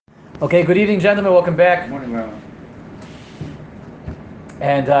Okay, good evening, gentlemen. Welcome back. Good morning, Rabbi.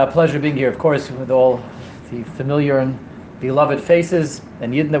 And pleasure being here, of course, with all the familiar and beloved faces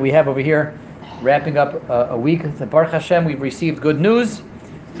and Yidden that we have over here. Wrapping up a week. Baruch Hashem, we've received good news.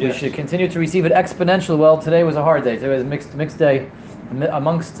 Yes. We should continue to receive it exponentially. Well, today was a hard day. Today was a mixed day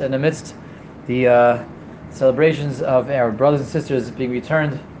amongst and amidst the celebrations of our brothers and sisters being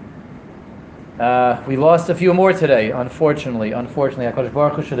returned. We lost a few more today, unfortunately. HaKadosh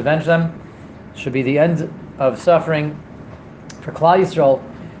Baruch Hu should avenge them. Should be the end of suffering for Klal Yisrael.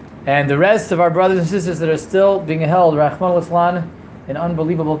 And the rest of our brothers and sisters that are still being held, Rahman al-Islan, in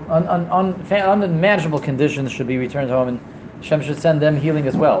unbelievable, unimaginable conditions should be returned home, and Hashem should send them healing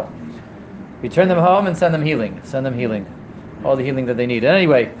as well. Return them home and send them healing. Send them healing. All the healing that they need.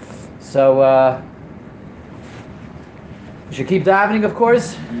 Anyway, so you should keep davening, of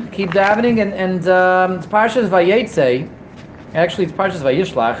course. Keep davening, and it's Parshas Vayetze. Actually, it's Parshas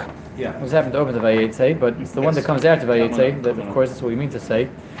Vayishlach. Yeah. I was happened to open the Vayetze, but it's the one that comes after Vayetze. That, of course, that's what we mean to say.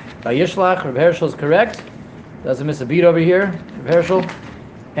 Vayishlach, Reb Herschel is correct. Doesn't miss a beat over here, Reb Herschel.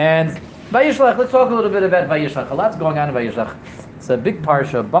 And Vayishlach, let's talk a little bit about Vayishlach. A lot's going on in Vayishlach. It's a big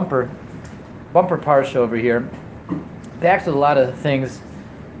parsha, bumper parsha over here. Packed with a lot of things.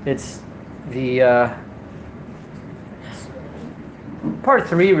 It's the part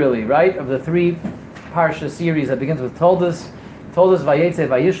 3, really, right, of the 3 parsha series that begins with Toldos, Vayetze,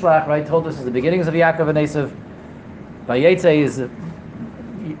 Vayishlach, right? Toldos is the beginnings of Yaakov and Esav. Vayetze is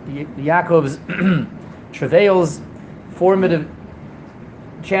Yaakov's travails, formative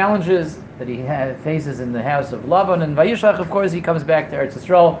challenges that he faces in the house of Lavan. And Vayishlach, of course, he comes back to Eretz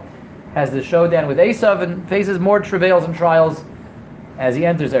Yisrael, has the showdown with Esav, and faces more travails and trials as he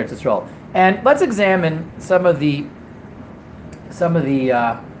enters Eretz Yisrael. And let's examine some of the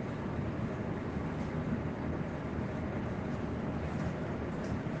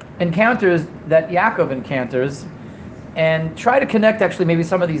encounters that Yaakov encounters, and try to connect actually maybe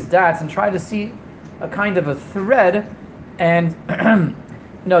some of these dots and try to see a kind of a thread, and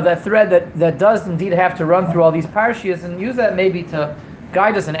that thread that does indeed have to run through all these parshias, and use that maybe to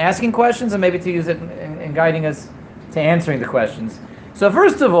guide us in asking questions, and maybe to use it in guiding us to answering the questions. So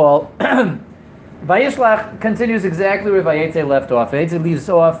first of all, Vayishlach continues exactly where Vayetze left off. Vayetze leaves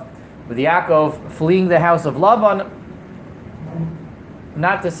off with Yaakov fleeing the house of Lavan,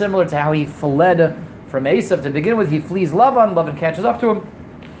 not dissimilar to how he fled from Esav. To begin with, he flees Lavan. Lavan catches up to him.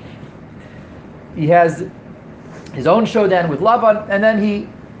 He has his own showdown with Lavan, and then he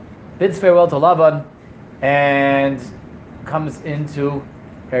bids farewell to Lavan and comes into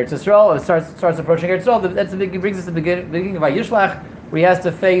Eretz Yisrael. Starts approaching Eretz Yisrael. That's brings us to the beginning of Vayishlach, where he has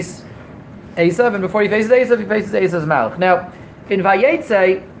to face Esav, and before he faces Esav, he faces Esav's Malach. Now, in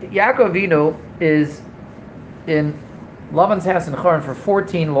Vayetze, Yaakov Avinu is in Lavan's house in Haran for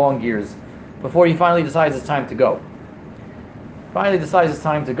 14 long years before he finally decides it's time to go.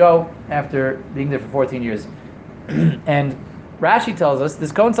 After being there for 14 years. And Rashi tells us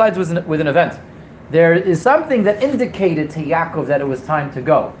this coincides with an event. There is something that indicated to Yaakov that it was time to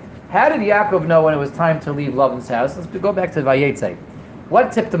go. How did Yaakov know when it was time to leave Lavan's house? Let's go back to Vayetze.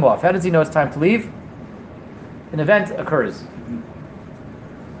 What tipped him off? How does he know it's time to leave? An event occurs.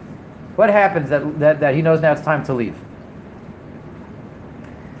 What happens that he knows now it's time to leave?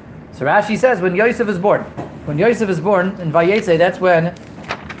 So Rashi says when Yosef is born. When Yosef is born in Vayetze, that's when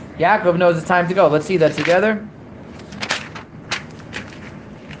Yaakov knows it's time to go. Let's see that together.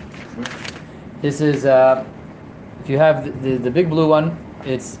 This is, if you have the big blue one,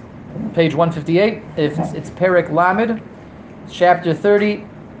 it's page 158. It's Perek Lamed, chapter 30,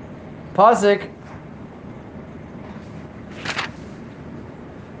 Pasuk.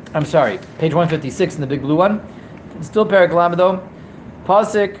 I'm sorry, page 156 in the big blue one. It's still Perek Lamed though.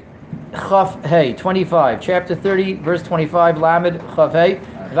 Pasuk Chaf Hey 25, chapter 30, verse 25. Lamed Chaf Hey.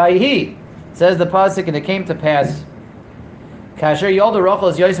 Vayihi says the pasuk, and it came to pass. Kasher Yolda Rachel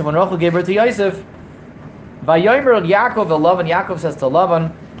is Yosef, when Rachel gave birth to Yosef. Vayomer Yaakov Lavan. Yaakov says to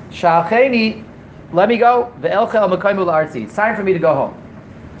Lavan, Shalcheni, let me go. Ve'elchel mekaymu la'artzi. It's time for me to go home.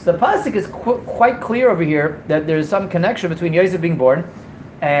 So the pasuk is quite clear over here that there's some connection between Yosef being born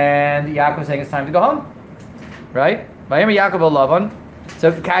and Yaakov saying it's time to go home, right? Vayomer Yaakov Lavan.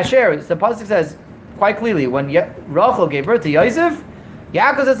 So Kasher, the pasuk says quite clearly when Rachel gave birth to Yosef,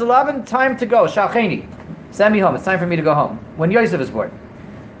 Yaakov says to Lavan, time to go. Shalcheni, send me home. It's time for me to go home. When Yosef is born,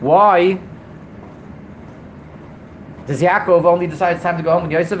 why does Yaakov only decide it's time to go home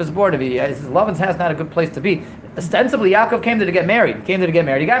when Yosef is born? If Lavan's house not a good place to be. Ostensibly, Yaakov came there to get married. He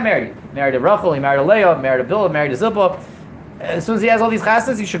got married. Married to Rachel, he married to Leah, married to Bilhah, married to Zilpah. As soon as he has all these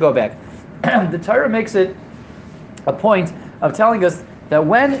chasnas, he should go back. The Torah makes it a point of telling us that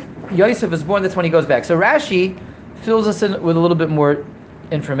when Yosef is born, that's when he goes back. So Rashi fills us in with a little bit more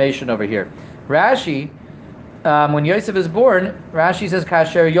information over here. Rashi, when Yosef is born, Rashi says,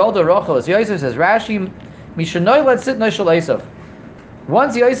 Kasher Yolda Rochel. Yosef says, Rashi, Mishanoi let sit noishal Esav.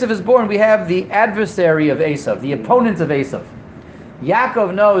 Once Yosef is born, we have the adversary of Esav, the opponent of Esav.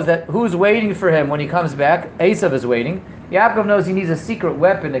 Yaakov knows that who's waiting for him when he comes back. Esav is waiting. Yaakov knows he needs a secret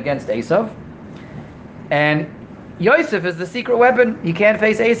weapon against Esav. And Yosef is the secret weapon. He can't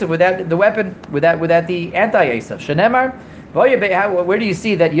face Esav without the weapon, without the anti-Esav. Shenemar, where do you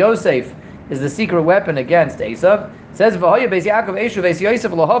see that Yosef is the secret weapon against Esav? It says,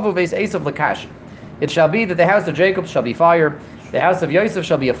 it shall be that the house of Jacob shall be fire, the house of Yosef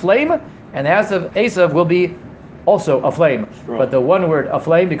shall be a flame, and the house of Esav will be also a flame. Straw. But the one word, a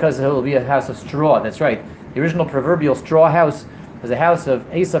flame, because it will be a house of straw. That's right. The original proverbial straw house was the house of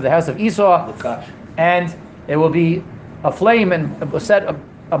Esav, the house of Esau, and it will be a flame and set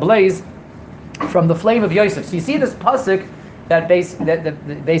ablaze from the flame of Yosef. So you see this pasuk that Beis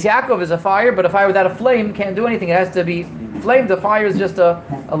Yaakov is a fire, but a fire without a flame can't do anything. It has to be flamed. The fire is just a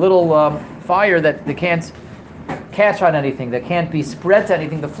little fire that they can't catch on anything, that can't be spread to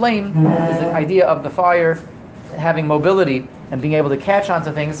anything. The flame is the idea of the fire having mobility and being able to catch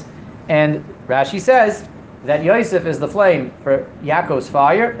onto things. And Rashi says that Yosef is the flame for Yaakov's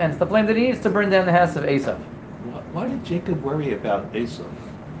fire, and it's the flame that he needs to burn down the house of Esav. Why did Jacob worry about Esav,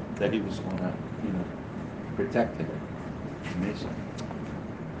 that he was going to, protect him from Esav?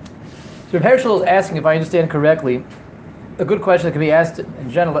 So Reb Hershel is asking, if I understand correctly, a good question that can be asked in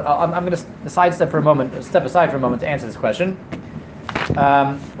general. I'm going to step aside for a moment to answer this question.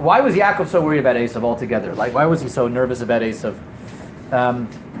 Why was Yaakov so worried about Esav altogether? Like, why was he so nervous about Esav?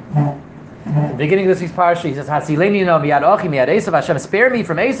 At the beginning of this week's parsha, he says, "Hatzileni no miyad achi miyad Esav. Hashem, spare me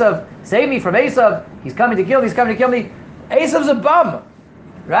from Esav. Save me from Esav. He's coming to kill me. He's coming to kill me." Esav's a bum,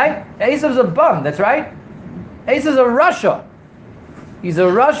 right? Esav's a bum. That's right. Esav's a rasha. He's a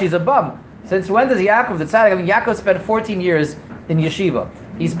rush. He's a bum. Since when does Yaakov the tzaddik? I mean, Yaakov spent 14 years in yeshiva.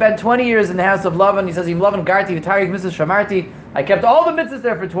 He spent 20 years in the house of Lavan. He says, "Im Lavan garti v'tarich mitzvahs shamarti." I kept all the mitzvahs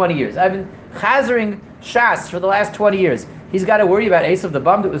there for 20 years. I've been chazering shas for the last 20 years. He's got to worry about Esav the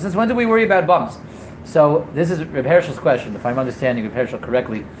bum. Since when do we worry about bums? So this is Reb Hershel's question, if I'm understanding Reb Hershel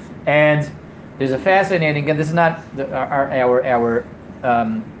correctly. And there's a fascinating, and this is not our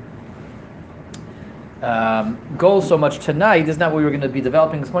goal so much tonight. This is not what we were going to be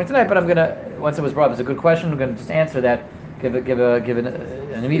developing this morning tonight. But I'm going to, once it was brought up, it's a good question. I'm going to just answer that, give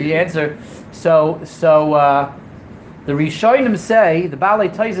an immediate answer. So the Rishonim say, the Baalei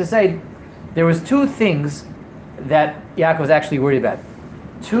Tosfos say, there was two things that Yaakov was actually worried about.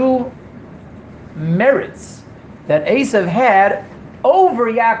 Two merits that Esav had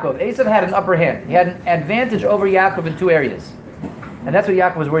over Yaakov. Esav had an upper hand. He had an advantage over Yaakov in two areas. And that's what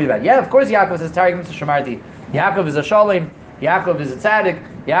Yaakov was worried about. Yeah, of course Yaakov says, Tarek Mitzvah Shamarti. Yaakov is a shalom. Yaakov is a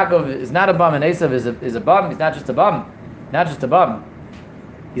tzaddik. Yaakov is not a bum, and Esav is a bum. He's not just a bum. Not just a bum.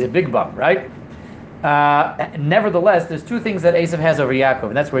 He's a big bum, right? Nevertheless, there's two things that Esav has over Yaakov,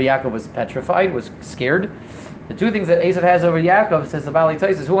 and that's where Yaakov was petrified, was scared. The two things that Esav has over Yaakov, says the Baalei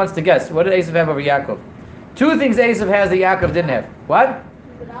Tosfos, who wants to guess? What did Esav have over Yaakov? Two things Esav has that Yaakov didn't have. What?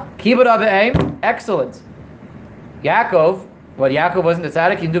 Kibbud av v'eim. Excellent. Yaakov wasn't a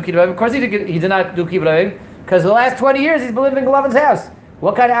tzaddik. He didn't do kibbud av v'eim. Of course he did not do kibbud av v'eim, because the last 20 years he's been living in Lavan's house.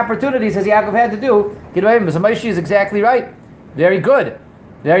 What kind of opportunities has Yaakov had to do kibbud av v'eim? So Moshe is exactly right. Very good.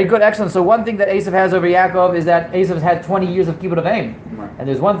 Very good, excellent. So one thing that Esav has over Yaakov is that Esav has had 20 years of kibbud av v'eim. And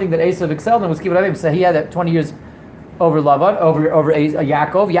there's one thing that Esav excelled in was kibbud av v'eim. So he had that 20 years over Lavan, over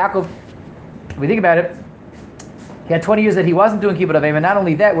Yaakov. Yaakov, if we think about it, he had 20 years that he wasn't doing kibbud av v'eim. And not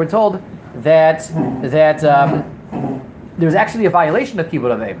only that, we're told that there was actually a violation of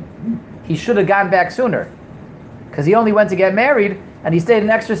kibbud av v'eim. He should have gone back sooner, because he only went to get married, and he stayed an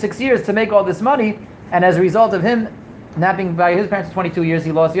extra 6 years to make all this money. And as a result of him not being by his parents for 22 years,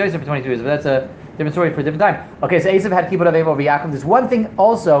 he lost Yosef for 22 years. But that's a different story for a different time. Okay, so Esav had kibbud av v'eim over Yaakov. There's one thing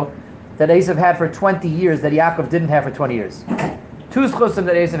also that Esav had for 20 years that Yaakov didn't have for 20 years. Two schusim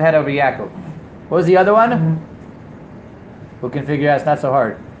that Esav had over Yaakov. What was the other one? Who can figure out? It's not so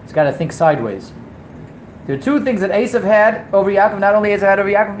hard. It's got to think sideways. There are two things that Esav had over Yaakov. Not only Esav had over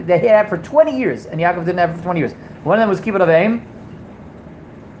Yaakov, they had for 20 years, and Yaakov didn't have for 20 years. One of them was kibbud av v'eim.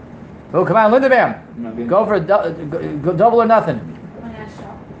 Oh, come on, Lindebam. Go for go double or nothing.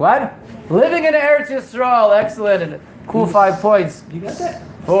 What? Living in Eretz Yisrael. Excellent. And cool 5 points. You got that?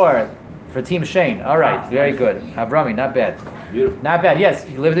 4 for Team Shane. All right, very good. Avrami, not bad. Beautiful. Not bad. Yes,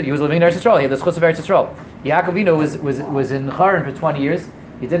 he was living in Eretz Yisrael. He had the schutz of Eretz Yisrael. Yaakov Avinu was in Haran for 20 years.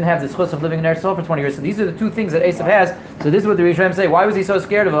 He didn't have the schus of living in Eretz Yisrael for 20 years. So these are the two things that Esav has. So this is what the Rishonim say. Why was he so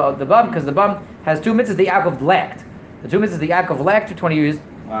scared of the bum? Because the bum has two mitzvahs that Yaakov lacked. The two mitzvahs that Yaakov lacked for 20 years,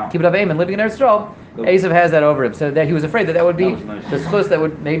 keep it up aim and living in Eretz Yisrael. Esav has that over him. So that he was afraid that would be the schus that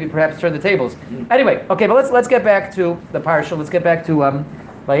would maybe perhaps turn the tables. Anyway, okay, but let's get back to the parsha. Let's get back to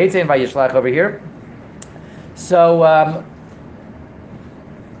Vayetze and Vayishlach over here. So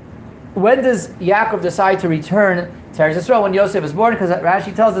when does Yaakov decide to return to Eretz Yisrael? When Yosef is born, because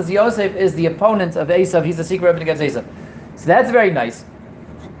Rashi tells us Yosef is the opponent of Esav. He's the secret weapon against Esav. So that's very nice.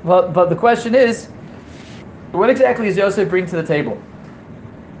 But the question is, what exactly does Yosef bring to the table?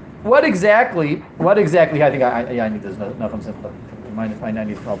 What exactly? I think I need this. Nothing simple. Mind if I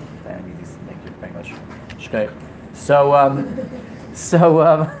need help? I need these. Thank you very much. Okay. So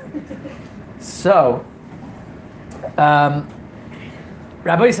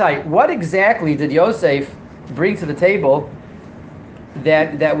Rabbi Yisai, what exactly did Yosef bring to the table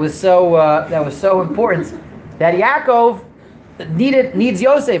that was so important that Yaakov needs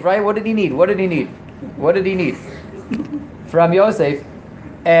Yosef, right? What did he need from Yosef?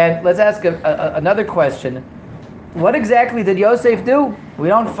 And let's ask another question. What exactly did Yosef do? We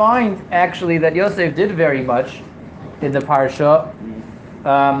don't find actually that Yosef did very much in the parsha.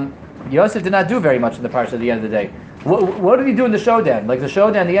 Yosef did not do very much in the parsha at the end of the day. What did he do in the showdown? Like the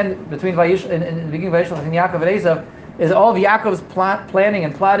showdown, the end between in the beginning of Vayishlach and Yaakov and Esav is all of Yaakov's planning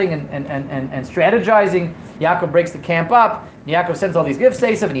and plotting and strategizing. Yaakov breaks the camp up. Yaakov sends all these gifts to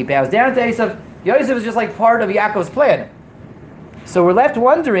Esav and he bows down to Esav. Yosef is just like part of Yaakov's plan. So we're left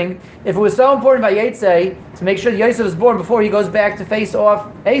wondering if it was so important by Vayetze to make sure that Yosef is born before he goes back to face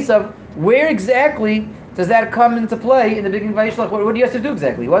off Esav. Where exactly does that come into play in the beginning of Vayishlach? What did Yosef do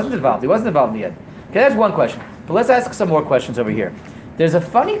exactly? He wasn't involved in the end. Okay, that's one question. But let's ask some more questions over here. There's a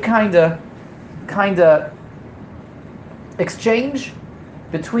funny kind of exchange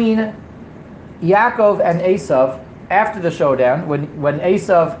between Yaakov and Esav after the showdown, when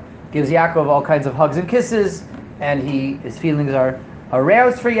Esav gives Yaakov all kinds of hugs and kisses, and his feelings are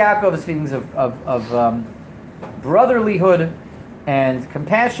aroused for Yaakov, his feelings of brotherlyhood and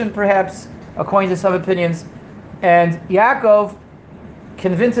compassion, perhaps, according to some opinions. And Yaakov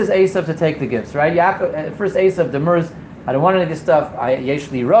convinces Esav to take the gifts, right? At first Esav demurs, I don't want any of this stuff, I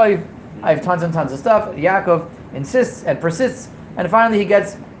have tons and tons of stuff. Yaakov insists and persists, and finally he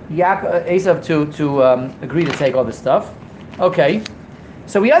gets Esav to agree to take all this stuff. Okay,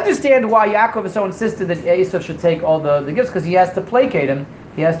 so we understand why Yaakov is so insistent that Esav should take all the gifts, because he has to placate him,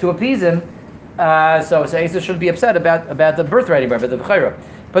 he has to appease him. So Esav shouldn't be upset about the birthright, about the b'chayra.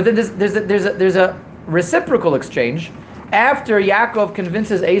 But then there's a reciprocal exchange. After Yaakov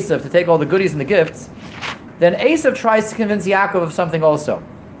convinces Esav to take all the goodies and the gifts, then Esav tries to convince Yaakov of something also.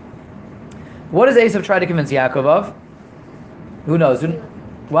 What does Esav try to convince Yaakov of? Who knows?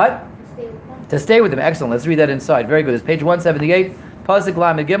 What? To stay with him. Excellent. Let's read that inside. Very good. It's page 178. Pasuk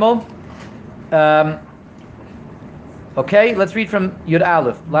Lamed Gimel. Okay, let's read from Yud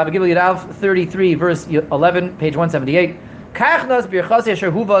Aleph. Lamed Gimel Yud Aleph 33, verse 11, page 178. Kachnas birchas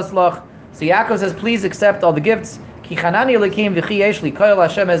yasher huvas lach. So Yaakov says, please accept all the gifts. Ki chanani elikim v'chi yesh li koil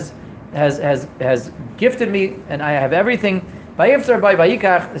Hashem has gifted me, and I have everything. Vayifzar by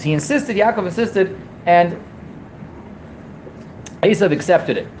Vayikach. He insisted, Yaakov insisted, and Esav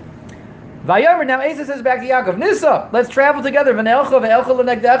accepted it. Vayomer, now Esav says back to Yaakov, Nisa, let's travel together. V'ne'elcha ve'elcha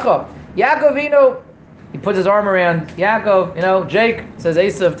l'negdecha. Yaakov, he puts his arm around Yaakov, Jake, says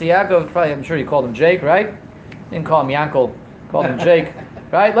Esav to Yaakov, probably, I'm sure he called him Jake, right? Didn't call him Yankel, called him Jake.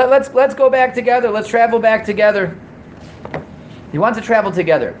 Right? Let's go back together. Let's travel back together. He wants to travel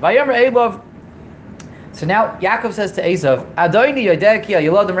together. Vayomer Elov. So now Yaakov says to Esav, Adoini Yodekia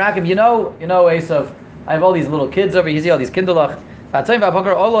Yelodim Rakim. You know, Esav, I have all these little kids over here. You see all these kindlach. I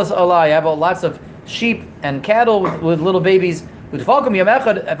have lots of sheep and cattle with little babies. If I'm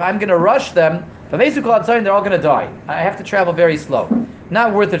going to rush them, they're all going to die. I have to travel very slow.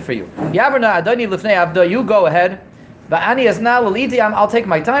 Not worth it for you. You go ahead. I'll take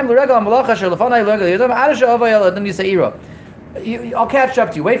my time. I'll catch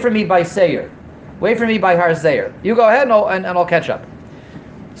up to you. Wait for me by Seir. Wait for me by Har Seir. You go ahead and I'll catch up.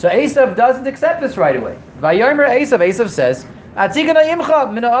 So Esav doesn't accept this right away. Esav says,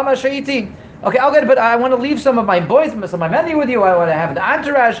 okay, I'll get it, but I want to leave some of my boys, some of my men with you. I want to have an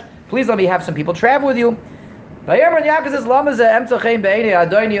entourage. Please let me have some people travel with you. Yaakov says,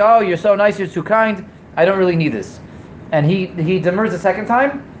 oh, you're so nice, you're too kind. I don't really need this. And he demurs a second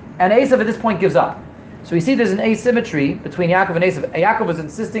time, and Esav at this point gives up. So we see there's an asymmetry between Yaakov and Esav. Yaakov was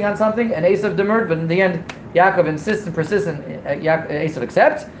insisting on something, and Esav demurred, but in the end, Yaakov insists and persists, and Esav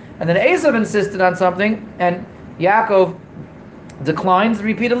accepts. And then Esav insisted on something, and Yaakov declines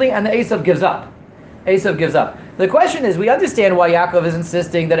repeatedly, and the Esav gives up. Esav gives up. The question is, we understand why Yaakov is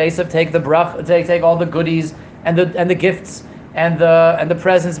insisting that Esav take the brach, take all the goodies and the gifts and the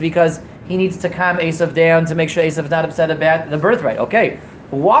presents, because he needs to calm Esav down to make sure Esav is not upset about the birthright. Okay,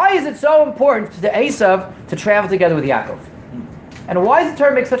 why is it so important to Esav to travel together with Yaakov? And why does the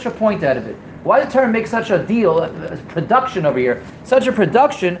Torah make such a point out of it? Why does the Torah make such a deal, a production over here, such a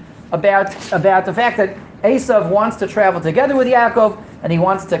production about the fact that Esav wants to travel together with Yaakov, and he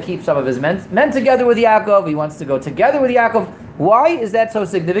wants to keep some of his men together with Yaakov. He wants to go together with Yaakov. Why is that so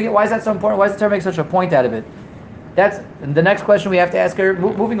significant? Why is that so important? Why does the Torah make such a point out of it? That's the next question we have to ask her.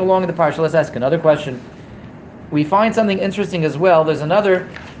 Moving along in the parsha, let's ask another question. We find something interesting as well. There's another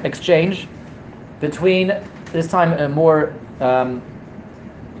exchange between, this time a more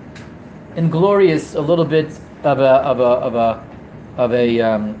inglorious, a little bit of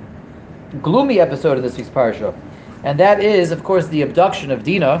a gloomy episode of this week's parsha, and that is, of course, the abduction of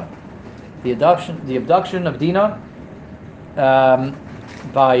Dinah, the abduction of Dinah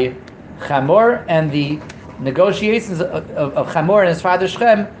by Chamor, and the negotiations of Chamor and his father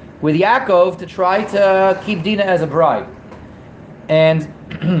Shechem with Yaakov to try to keep Dinah as a bride. And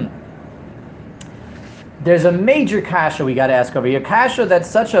there's a major kasha we got to ask over here. Kasha that's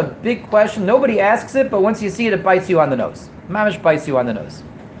such a big question. Nobody asks it, but once you see it, it bites you on the nose. Mamish bites you on the nose.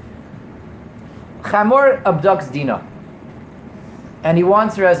 Chamor abducts Dinah, and he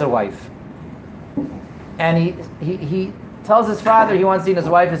wants her as a wife. And he tells his father he wants Dinah's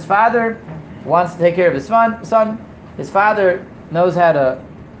wife. His father wants to take care of his son. His father knows how to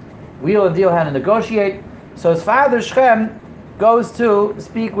wheel and deal, how to negotiate. So his father Shechem goes to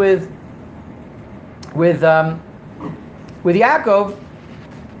speak with Yaakov.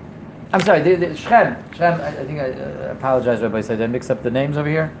 I'm sorry, Shechem. I think I apologize, Rabbi. Did I mix up the names over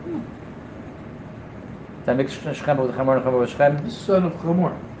here? Did I mix Shechem with Chamor and Chamor with Shechem? The son of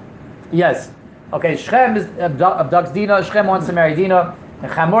Chamor. Yes. Okay, Shechem abducts Dinah. Shechem wants to marry Dinah.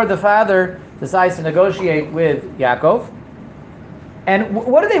 And Chamor, the father, decides to negotiate with Yaakov. And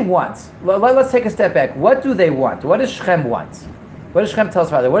what do they want? Let's take a step back. What do they want? What does Shechem want? What does Shechem tell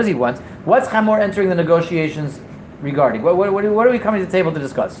his father? What does he want? What's Chamor entering the negotiations regarding? What are we coming to the table to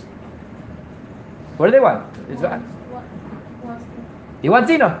discuss? What do they want? He wants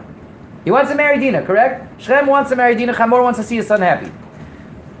Dinah. He wants to marry Dinah, correct? Shechem wants to marry Dinah. Chamor wants to see his son happy.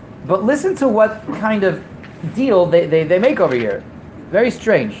 But listen to what kind of deal they make over here. Very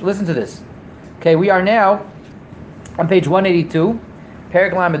strange. Listen to this. Okay, we are now on page 182,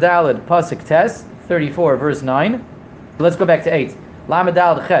 Perek Lamed Daled, Pasuk Tes, 34, verse 9. Let's go back to 8. Lamed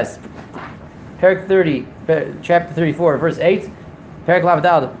Daled Ches, Perek 30, chapter 34, verse 8. Perek Lamed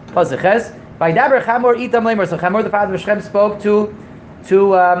Daled, Pasuk Ches. Vaydaber Chamor itam lemer. So Chamor, the father of Shechem, spoke to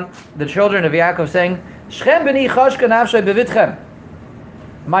the children of Yaakov, saying, Shechem b'ni chashka nafshay bevitchem.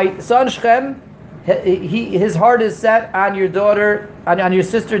 My son Shechem, his heart is set on your daughter, on your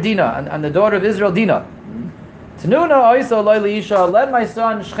sister Dinah, on the daughter of Israel, Dinah. Let my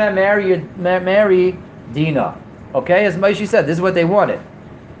son Shechem marry Dinah. Okay, as Moshe said, this is what they wanted.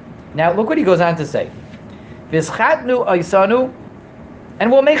 Now look what he goes on to say. V'schatnu oisanu,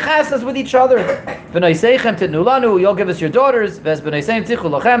 and we'll make chasnas with each other. V'noseichem titnu lanu, you'll give us your daughters. V'esb'noseim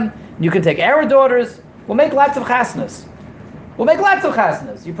tichu lachem, you can take our daughters. We'll make lots of chasnas. We'll make lots of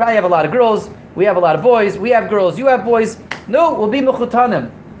chasnas. You probably have a lot of girls. We have a lot of boys. We have girls. You have boys. No, we'll be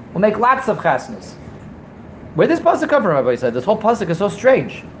mechutanim. We'll make lots of chasnas. Where did this pasuk come from, Rabbi said? This whole pasuk is so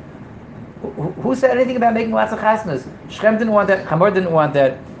strange. Who said anything about making lots of chasnas? Shechem didn't want that. Chamor didn't want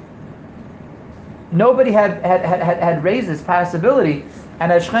that. Nobody had raised this possibility.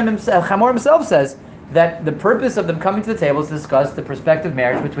 And as Chamor himself says, that the purpose of them coming to the table is to discuss the prospective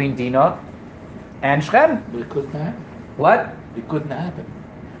marriage between Dinah and Shechem. But it couldn't happen. What? It couldn't happen.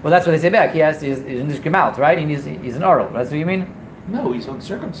 Well, that's what they say back. He's in this gemalt, right? He's an oral. That's what you mean? No, he's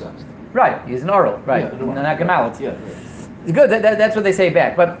uncircumcised. Right. He's an oral, right? Yeah, not gemalt. Yeah. Good. That's what they say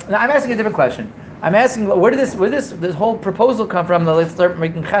back. But now I'm asking a different question. I'm asking, where did this whole proposal come from? That let's start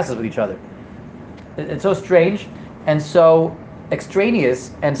making chesed with each other. It's so strange and so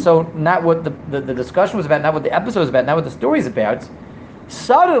extraneous, and so not what the discussion was about, not what the episode was about, not what the story is about.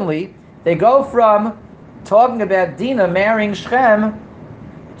 Suddenly, they go from talking about Dinah marrying Shechem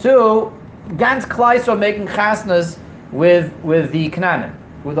to ganz Kleisel making chasnas with the Canaan,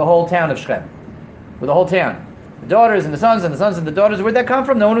 with the whole town of Shechem, with the whole town, the daughters and the sons and the sons and the daughters. Where'd that come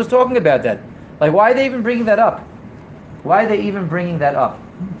from? No one was talking about that. Like, why are they even bringing that up? Why are they even bringing that up?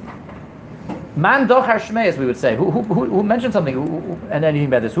 Man dochar shmei, as we would say. Who mentioned something and anything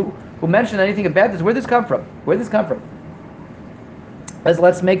about this? Who mentioned anything about this? Where did this come from? Where did this come from?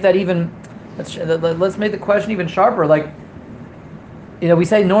 Let's make that even. Let's make the question even sharper. Like, we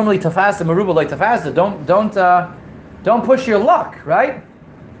say normally tafasa maruba like tafasa. Don't push your luck, right?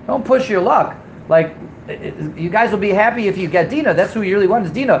 Don't push your luck. Like, you guys will be happy if you get Dina. That's who you really want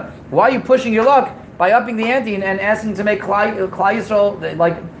is Dina. Why are you pushing your luck by upping the ante and asking to make Klai Yisrael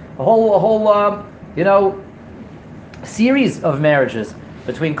like a whole series of marriages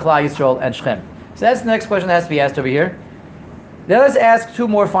between Klai Yisrael and Shechem? So that's the next question that has to be asked over here. Now let's ask two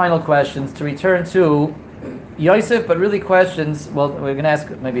more final questions to return to Yosef, but really questions. Well, we're going to ask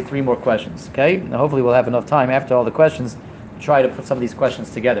maybe three more questions. Okay, now hopefully we'll have enough time after all the questions to try to put some of these questions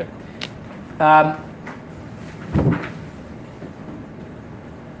together.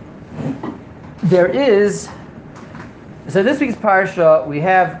 There is, so this week's parsha we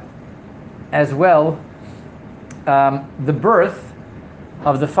have as well the birth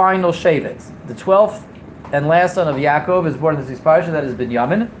of the final Shevet. The 12th and last son of Yaakov is born in this week's parsha, that is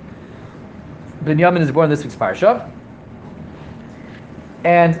Binyamin. Binyamin is born in this week's parsha.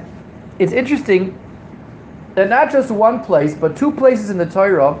 And it's interesting that not just one place, but two places in the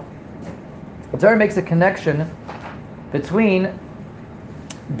Torah, the Torah makes a connection between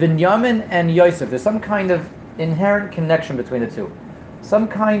Binyamin and Yosef. There's some kind of inherent connection between the two. Some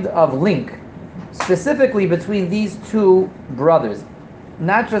kind of link, specifically between these two brothers.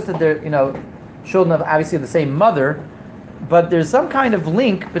 Not just that they're, children of obviously the same mother, but there's some kind of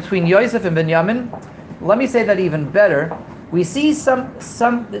link between Yosef and Binyamin. Let me say that even better. We see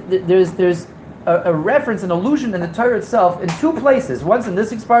there's a reference, an allusion in the Torah itself in two places. Once in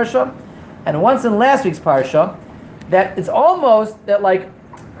this week's parsha, and once in last week's parsha, that it's almost that like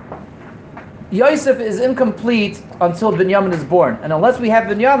Yosef is incomplete until Binyamin is born, and unless we have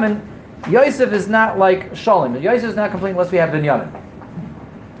Binyamin, Yosef is not like Shalom. Yosef is not complete unless we have Binyamin.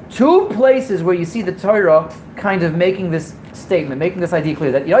 Two places where you see the Torah kind of making this statement, making this idea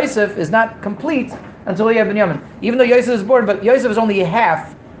clear that Yosef is not complete until we have Binyamin. Even though Yosef is born, but Yosef is only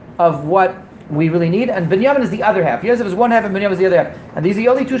half of what we really need, and Binyamin is the other half. Yosef is one half and Binyamin is the other half. And these are the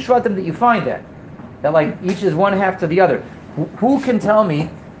only two shvatim that you find that like each is one half to the other. Who can tell me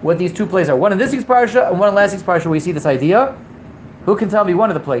what these two places are? One in this week's parsha and one in last week's parsha where you see this idea. Who can tell me one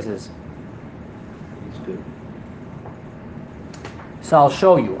of the places? It's good. So I'll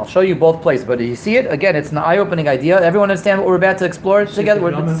show you both places. But you see it? Again, it's an eye-opening idea. Everyone understand what we're about to explore together?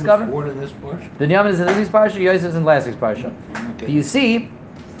 We're discovering? Binyamin is in this week's parsha, Yosef is in last week's parsha. Okay. You see,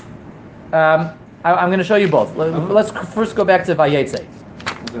 I'm going to show you both. Let's first go back to Vayetze.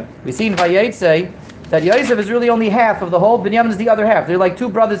 Okay. We see in Vayetze that Yosef is really only half of the whole, Binyamin is the other half. They're like two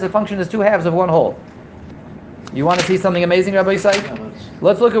brothers that function as two halves of one whole. You want to see something amazing, Rabbi Yisai? Yeah,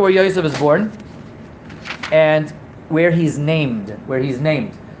 let's look at where Yosef is born and where he's named.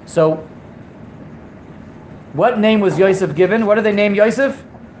 So, what name was Yosef given? What did they name Yosef?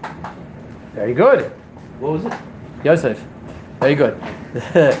 Very good. What was it? Yosef. Very good.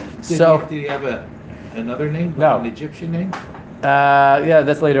 Did he have another name? No. An Egyptian name? Yeah,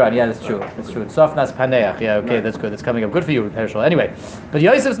 that's later on. Yeah, that's true. That's true. Sofnas Paneach. Yeah, okay, right. That's good. That's coming up. Good for you, Herschel. Anyway, but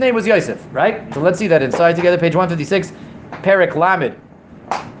Yosef's name was Yosef, right? So let's see that inside together. Page 156, Perek Lamed.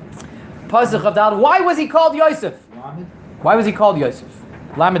 Pasuk of Dalet. Why was he called Yosef? Lamed? Why was he called Yosef?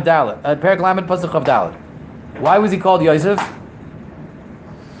 Lamed Dalet. Perek Lamed, Pasuk of Dalet. Why was he called Yosef?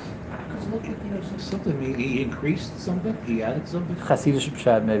 Because look at, something. He increased something? He added something? Chassidish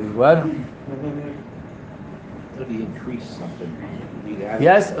Pshat, maybe. What? He increased something.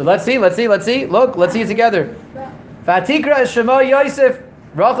 Yes, let's see. Look, let's see it together. Vatikra Shemo Yosef.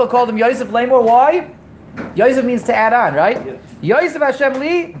 Rachel called him Yosef Lamor. Why? Yosef means to add on, right? Yes. Yosef Hashem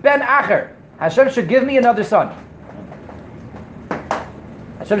li ben acher. Hashem should give me another son.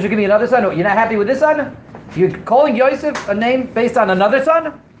 Hashem should give me another son. You're not happy with this son? You're calling Yosef a name based on another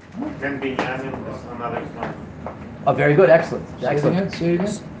son? Then Binyamin is another son. Oh, very good. Excellent. Say it again.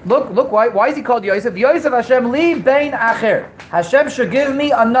 Look, why is he called Yosef? Yosef Hashem li bein acher. Hashem should give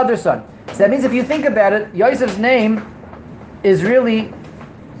me another son. So that means if you think about it, Yosef's name is really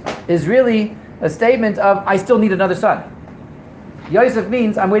a statement of I still need another son. Yosef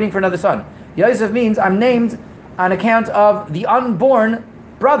means I'm waiting for another son. Yosef means I'm named on account of the unborn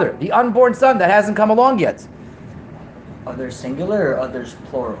brother, the unborn son that hasn't come along yet. Others singular or others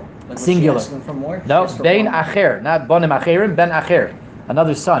plural? Like Singular. For more? No, bein acher, not bonim acherim, ben acher.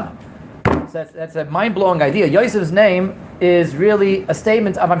 Another son. So that's a mind-blowing idea. Yosef's name is really a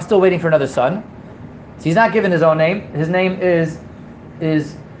statement of I'm still waiting for another son. So he's not given his own name. His name is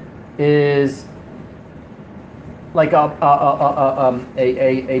like a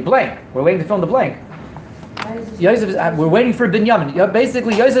blank. We're waiting to fill in the blank. Yosef, we're waiting for Binyamin.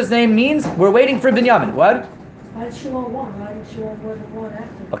 Basically, Yosef's name means we're waiting for Binyamin. What? Why did Shimon one? Why did Shimon one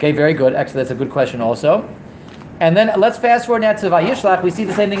after? Okay, very good. Actually, that's a good question also. And then let's fast forward now to Vayishlach. We see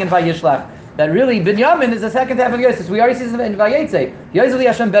the same thing in Vayishlach. That really Binyamin is the second half of Yosef. We already see this in Vayetze. Yosef li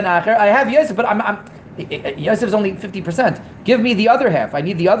Hashem ben Acher. I have Yosef, but Yosef is only 50%. Give me the other half. I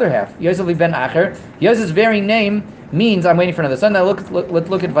need the other half. Yosef li ben Acher. Yosef's very name means I'm waiting for another son. Now let's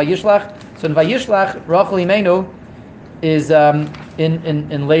look at Vayishlach. So in Vayishlach, Rachel Imenu is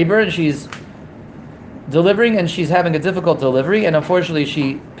in labor, and she's delivering, and she's having a difficult delivery, and unfortunately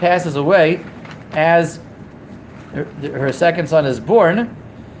she passes away as her second son is born.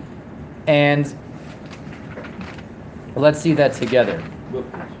 And let's see that together.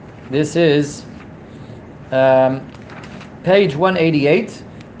 This is page 188,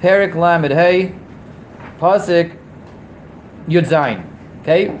 Perek Lamed Hey, Pasuk Yud Zayin.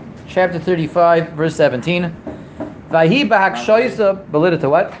 Okay, chapter 35, verse 17. Vahi b'hakshoysa belita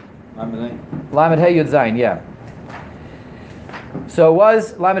what? Lamed Hey Yud Zayin. Yeah. So it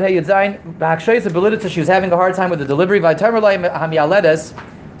was Lamed Hey Yud Zayin b'hakshoysa belita. She was having a hard time with the delivery. Vaytamer lai hamyaledes.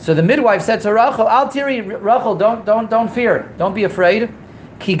 So the midwife said to Rachel, "Al tiri, Rachel, don't fear, don't be afraid.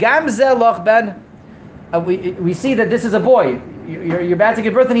 Ki gam zeh loch ben." We see that this is a boy. You're about to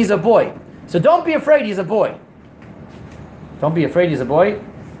give birth, and he's a boy. So don't be afraid. He's a boy. Don't be afraid. He's a boy.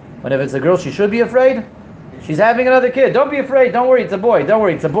 When if it's a girl, she should be afraid. She's having another kid. Don't be afraid. Don't worry. It's a boy. Don't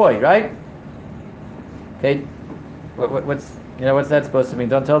worry. It's a boy. Right? Okay. What's that supposed to mean?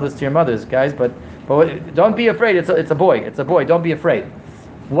 Don't tell this to your mothers, guys. But don't be afraid. It's a boy. It's a boy. Don't be afraid.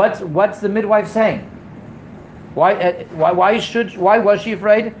 What's the midwife saying? Why was she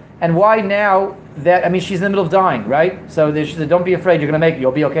afraid? And why now that, she's in the middle of dying, right? So she said, don't be afraid, you're going to make it,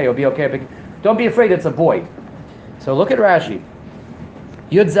 you'll be okay. But don't be afraid, it's a boy. So look at Rashi.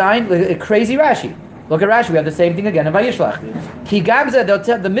 Yud Zayin, crazy Rashi. Look at Rashi, we have the same thing again in Vayishlach. Ki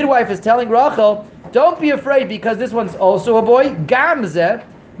gamzeh, the midwife is telling Rachel, don't be afraid because this one's also a boy. Gamzeh,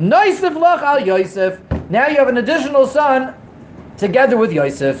 noisef lach al Yosef. Now you have an additional son together with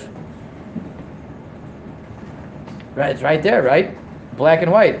Yosef. Right, it's right there, right? Black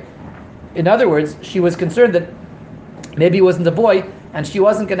and white. In other words, she was concerned that maybe it wasn't a boy, and she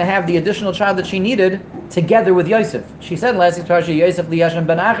wasn't going to have the additional child that she needed together with Yosef. She said in last week's parsha, Yosef li Hashem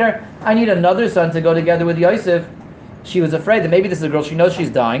ben Acher, I need another son to go together with Yosef. She was afraid that maybe this is a girl, she knows she's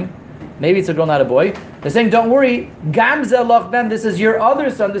dying. Maybe it's a girl, not a boy. They're saying, don't worry, Gamzeh loch ben, this is your other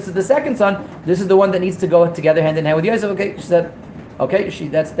son, this is the second son, this is the one that needs to go together hand in hand with Yosef. Okay, she said, okay,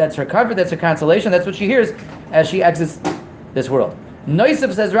 that's her comfort, that's her consolation, that's what she hears as she exits this world.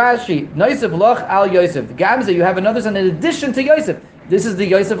 Noisef, says Rashi, Noisef loch al Yosef. Gamzeh, you have another son in addition to Yosef. This is the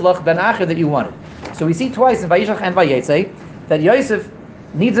Yosef loch ben Acher that you wanted. So we see twice in Vayishlach and Vayetze that Yosef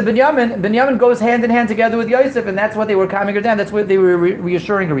needs a Binyamin. Binyamin goes hand in hand together with Yosef, and that's what they were calming her down. That's what they were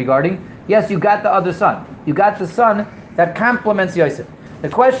reassuring her regarding. Yes, you got the other son. You got the son that complements Yosef. The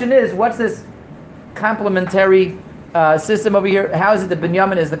question is, what's this complementary system over here? How is it that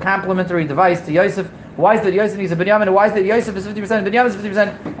Binyamin is the complementary device to Yosef? Why is that Yosef needs a Binyamin? Why is that Yosef is 50% and Binyamin is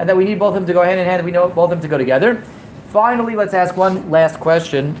 50%, and that we need both of them to go hand in hand, and we know both of them to go together? Finally, let's ask one last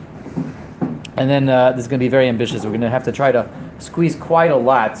question, and then this is going to be very ambitious. We're going to have to try to squeeze quite a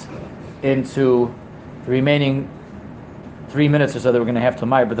lot into the remaining 3 minutes or so that we're going to have to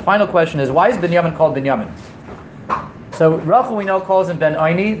Maya. But the final question is, why is Binyamin called Binyamin? So Rachel, we know, calls him Ben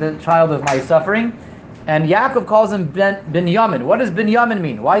Aini, the child of my suffering, and Yaakov calls him Binyamin. What does Binyamin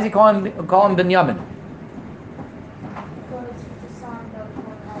mean? Why does he call him Binyamin?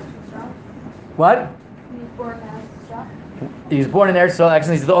 What? He's born in Eretz Yisrael.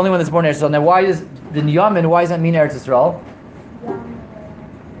 Actually, he's the only one that's born in Eretz Yisrael. Now, why does Binyamin? Why does that mean Eretz Yisrael?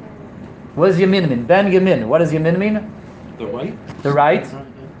 What does Yamin mean? Ben Yamin. What does Yamin mean? The right. The right.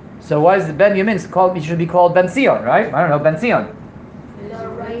 So why is the Ben Yamin called? He should be called Ben Sion, right? I don't know, Ben Sion. The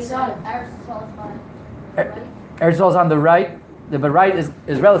right side. Eretz Yisrael is on the right. The right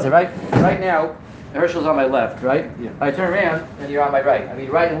is relative, right? Right now, Herschel's on my left, right? Yeah. If I turn around, then you're on my right.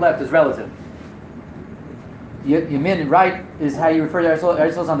 Right and left is relative. Yamin, right, is how you refer to Eretz Yisrael.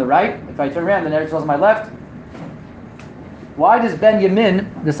 Eretz Yisrael's on the right. If I turn around, then Eretz Yisrael's on my left. Why does Ben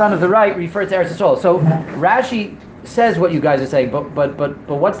Yamin, the son of the right, refer to Eretz Yisrael? So Rashi says what you guys are saying, but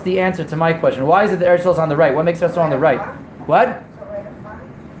what's the answer to my question? Why is it that Eretz Yisrael's on the right? What makes Eretz Yisrael on the right? What?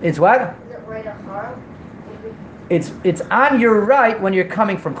 It's what? Is it right of Haran? It's on your right when you're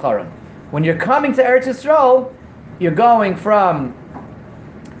coming from Haran. When you're coming to Eretz Yisrael, you're going from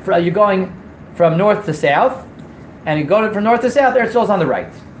north to south, and you go from north to south. Eretz Yisrael's on the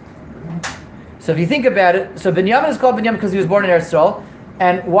right. So if you think about it, so Binyamin is called Binyamin because he was born in Eretz Yisrael,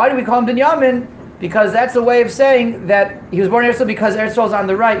 and why do we call him Binyamin? Because that's a way of saying that he was born in Eretz Yisrael because Eretz Yisrael is on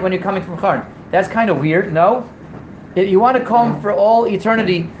the right when you're coming from Haran. That's kind of weird, no? If you want to call him for all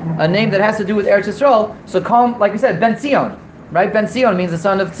eternity a name that has to do with Eretz Yisrael, so call him, like we said, Ben Zion, right? Ben Zion means the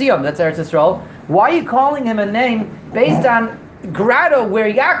son of Zion. That's Eretz Yisrael. Why are you calling him a name based on Grado,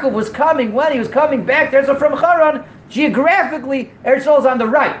 where Yaakov was coming when he was coming back there? So from Haran, geographically, Eretz Yisrael is on the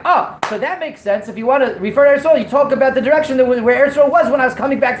right. Oh, so that makes sense. If you want to refer to Eretz Yisrael, you talk about the direction that where Eretz Yisrael was when I was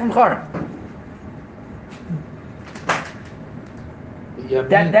coming back from Haran. Yeah,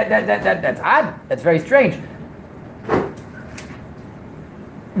 That's odd. That's very strange.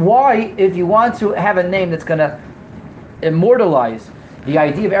 Why, if you want to have a name that's going to immortalize the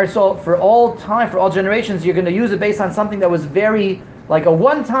idea of Eretz Yisrael for all time, for all generations, you're going to use it based on something that was very, like a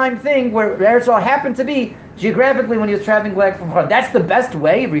one-time thing where Eretz Yisrael happened to be geographically when he was traveling back from Haran. That's the best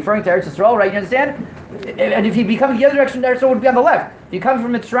way of referring to Eretz Yisrael, right? You understand? And if he become the other direction, Eretz Yisrael would be on the left. If you come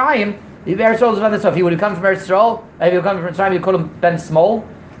from Mitzrayim, if Eretz Yisrael is on the stuff, he would have come from Eretz Yisrael. If he would come from Mitzrayim, you call him Ben Smol,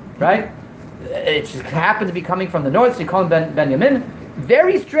 right? It just happened to be coming from the north, so you call him Ben Yamin.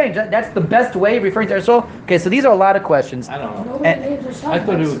 Very strange. That's the best way of referring to Eretz Yisrael. Okay, so these are a lot of questions. I don't know. Nobody names their I son thought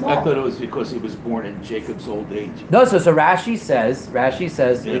Ben it was. Small. I thought it was because he was born in Jacob's old age. No, so Rashi says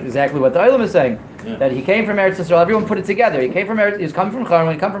Yeah. exactly what the Olam is saying. Yeah. That he came from Eretz Yisrael. Everyone put it together. He came from Eretz. He was coming from Haran.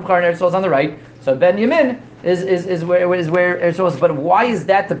 When he come from Haran, Eretz Yisrael is on the right. So Ben Yamin is where Eretz Yisrael is. But why is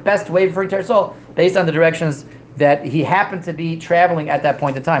that the best way of referring to Eretz Yisrael based on the directions that he happened to be traveling at that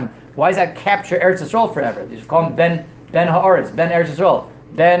point in time? Why does that capture Eretz Yisrael forever? You just call him Ben Haaretz, Ben Eretz Yisrael,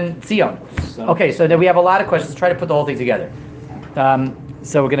 Ben Zion. Okay, so then we have a lot of questions. Try to put the whole thing together.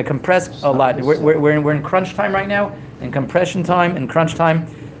 So we're going to compress a lot. We're in crunch time right now, in compression time, in crunch time.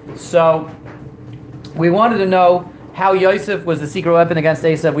 So we wanted to know how Yosef was the secret weapon against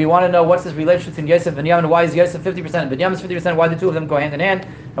Esav. We want to know what's his relationship between Yosef and Binyamin. Why is Yosef 50% and Binyamin is 50%? Why the two of them go hand in hand?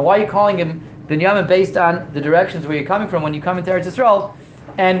 And why are you calling him Binyamin based on the directions where you're coming from when you come into Eretz Yisrael?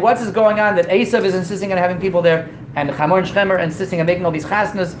 And what's going on that Esav is insisting on having people there, and Chamor and Shechem are insisting on making all these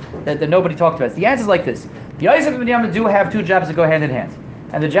chasnas that nobody talked about? The answer is like this. Yosef and Binyamin do have two jobs that go hand in hand.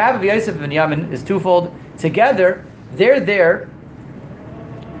 And the job of Yosef and Binyamin is twofold. Together, they're there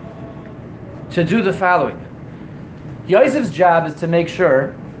to do the following. Yosef's job is to make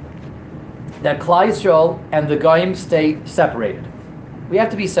sure that Klal Yisrael and the Goyim stay separated. We have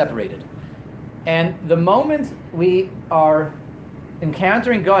to be separated. And the moment we are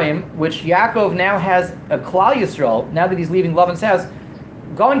encountering Goyim, which Yaakov now has a Klal Yisrael, now that he's leaving Lavan's house,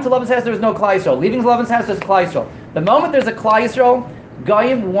 going to Lavan's house, there's no Klal Yisrael. Leaving Lavan's house, there's Klal Yisrael. The moment there's a Klal Yisrael,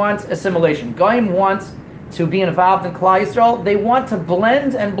 Goyim wants assimilation. Goyim wants to be involved in Klal Yisrael. They want to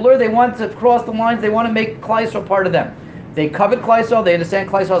blend and blur. They want to cross the lines. They want to make Klal Yisrael part of them. They covet Klal Yisrael. They understand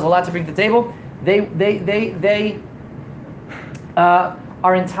Klal Yisrael has a lot to bring to the table. They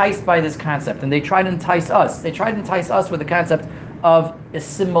are enticed by this concept, and they try to entice us. They try to entice us with the concept of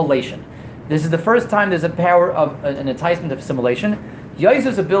assimilation. This is the first time there's a power of an enticement of assimilation.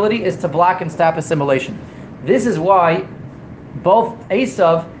 Yosef's ability is to block and stop assimilation. This is why both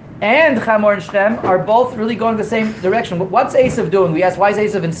Esav and Chamor and Shechem are both really going the same direction. What's Esav doing? We ask, why is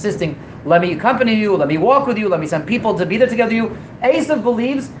Esav insisting, let me accompany you, let me walk with you, let me send people to be there together with you? Esav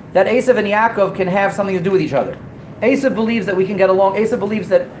believes that Esav and Yaakov can have something to do with each other. Esav believes that we can get along. Esav believes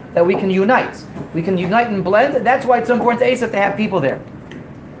that we can unite. We can unite and blend. That's why it's so important to Esav to have people there.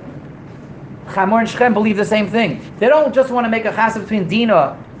 Chamor and Shechem believe the same thing. They don't just want to make a chassid between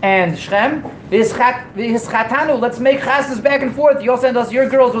Dinah and Shechem. V'hischatanu, let's make chassids back and forth. You'll send us your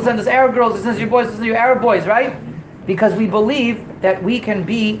girls, we'll send us our girls, we'll send us your boys, we'll send you Arab boys, right? Because we believe that we can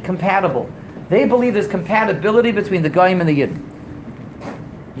be compatible. They believe there's compatibility between the Goyim and the Yidden.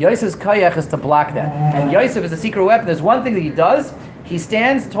 Yosef's koyach is to block that. And Yosef is a secret weapon. There's one thing that he does. He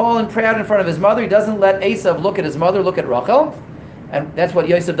stands tall and proud in front of his mother. He doesn't let Esav look at his mother, look at Rachel. And that's what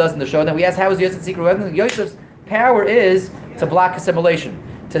Yosef does in the show. Then we ask, how is Yosef's secret weapon? Yosef's power is to block assimilation.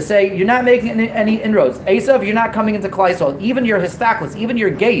 To say, you're not making any inroads. Esav, you're not coming into Klal Yisrael. Even your histaklis, even your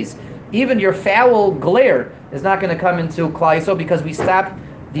gaze, even your foul glare is not going to come into Klal Yisrael because we stop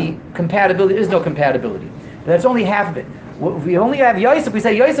the compatibility. There is no compatibility. But that's only half of it. If we only have Yosef, we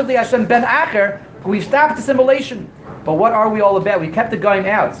say Yosef li Hashem ben Acher, we've stopped assimilation. But what are we all about? We kept the Goyim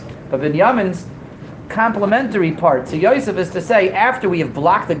out. But Binyamin's complementary part to Yosef is to say, after we have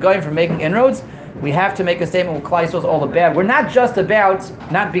blocked the Goyim from making inroads, we have to make a statement with Klal Yisrael is all about. We're not just about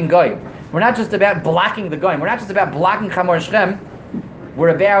not being Goyim. We're not just about blocking the Goyim. We're not just about blocking Chamor and Shechem. We're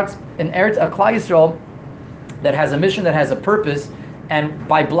about a Klal Yisrael that has a mission, that has a purpose. And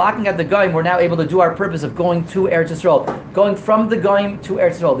by blocking at the Goyim, we're now able to do our purpose of going to Eretz Yisrael, going from the Goyim to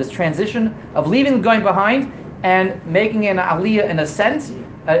Eretz Yisrael. This transition of leaving the Goyim behind and making an aliyah, in a sense,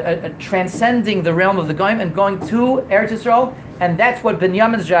 transcending the realm of the Goyim and going to Eretz Yisrael and that's what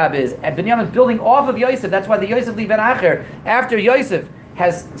Binyamin's job is. And Binyamin's building off of Yosef. That's why the Yosef Li Ben Acher, after Yosef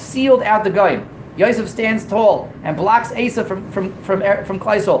has sealed out the Goyim, Yosef stands tall and blocks Asa from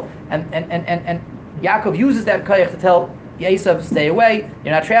Klaisol, and Yaakov uses that koyach to tell Yosef, stay away.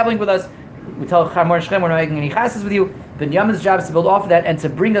 You're not traveling with us. We tell Chamor and Shem, we're not making any chasses with you. Binyamin's job is to build off of that and to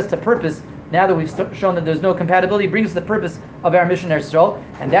bring us to purpose. Now that we've shown that there's no compatibility, it brings us to the purpose of our mission, Eretz Yisrael,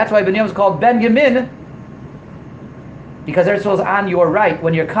 and that's why Binyamin is called Ben Yamin, because Eretz Yisrael is on your right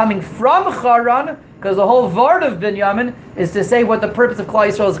when you're coming from Charan. Because the whole vart of Binyamin is to say what the purpose of Klal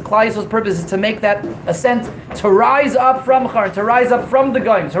Yisrael is. Klal Yisrael's purpose is to make that ascent, to rise up from Charan, to rise up from the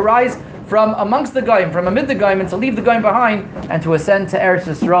Goyim, to rise from amongst the Goyim, from amid the Goyim, and to leave the Goyim behind, and to ascend to Eretz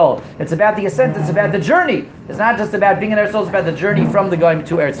Yisrael. It's about the ascent, it's about the journey. It's not just about being in Eretz Yisrael, it's about the journey from the Goyim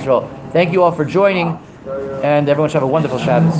to Eretz Yisrael. Thank you all for joining, and everyone should have a wonderful Shabbos.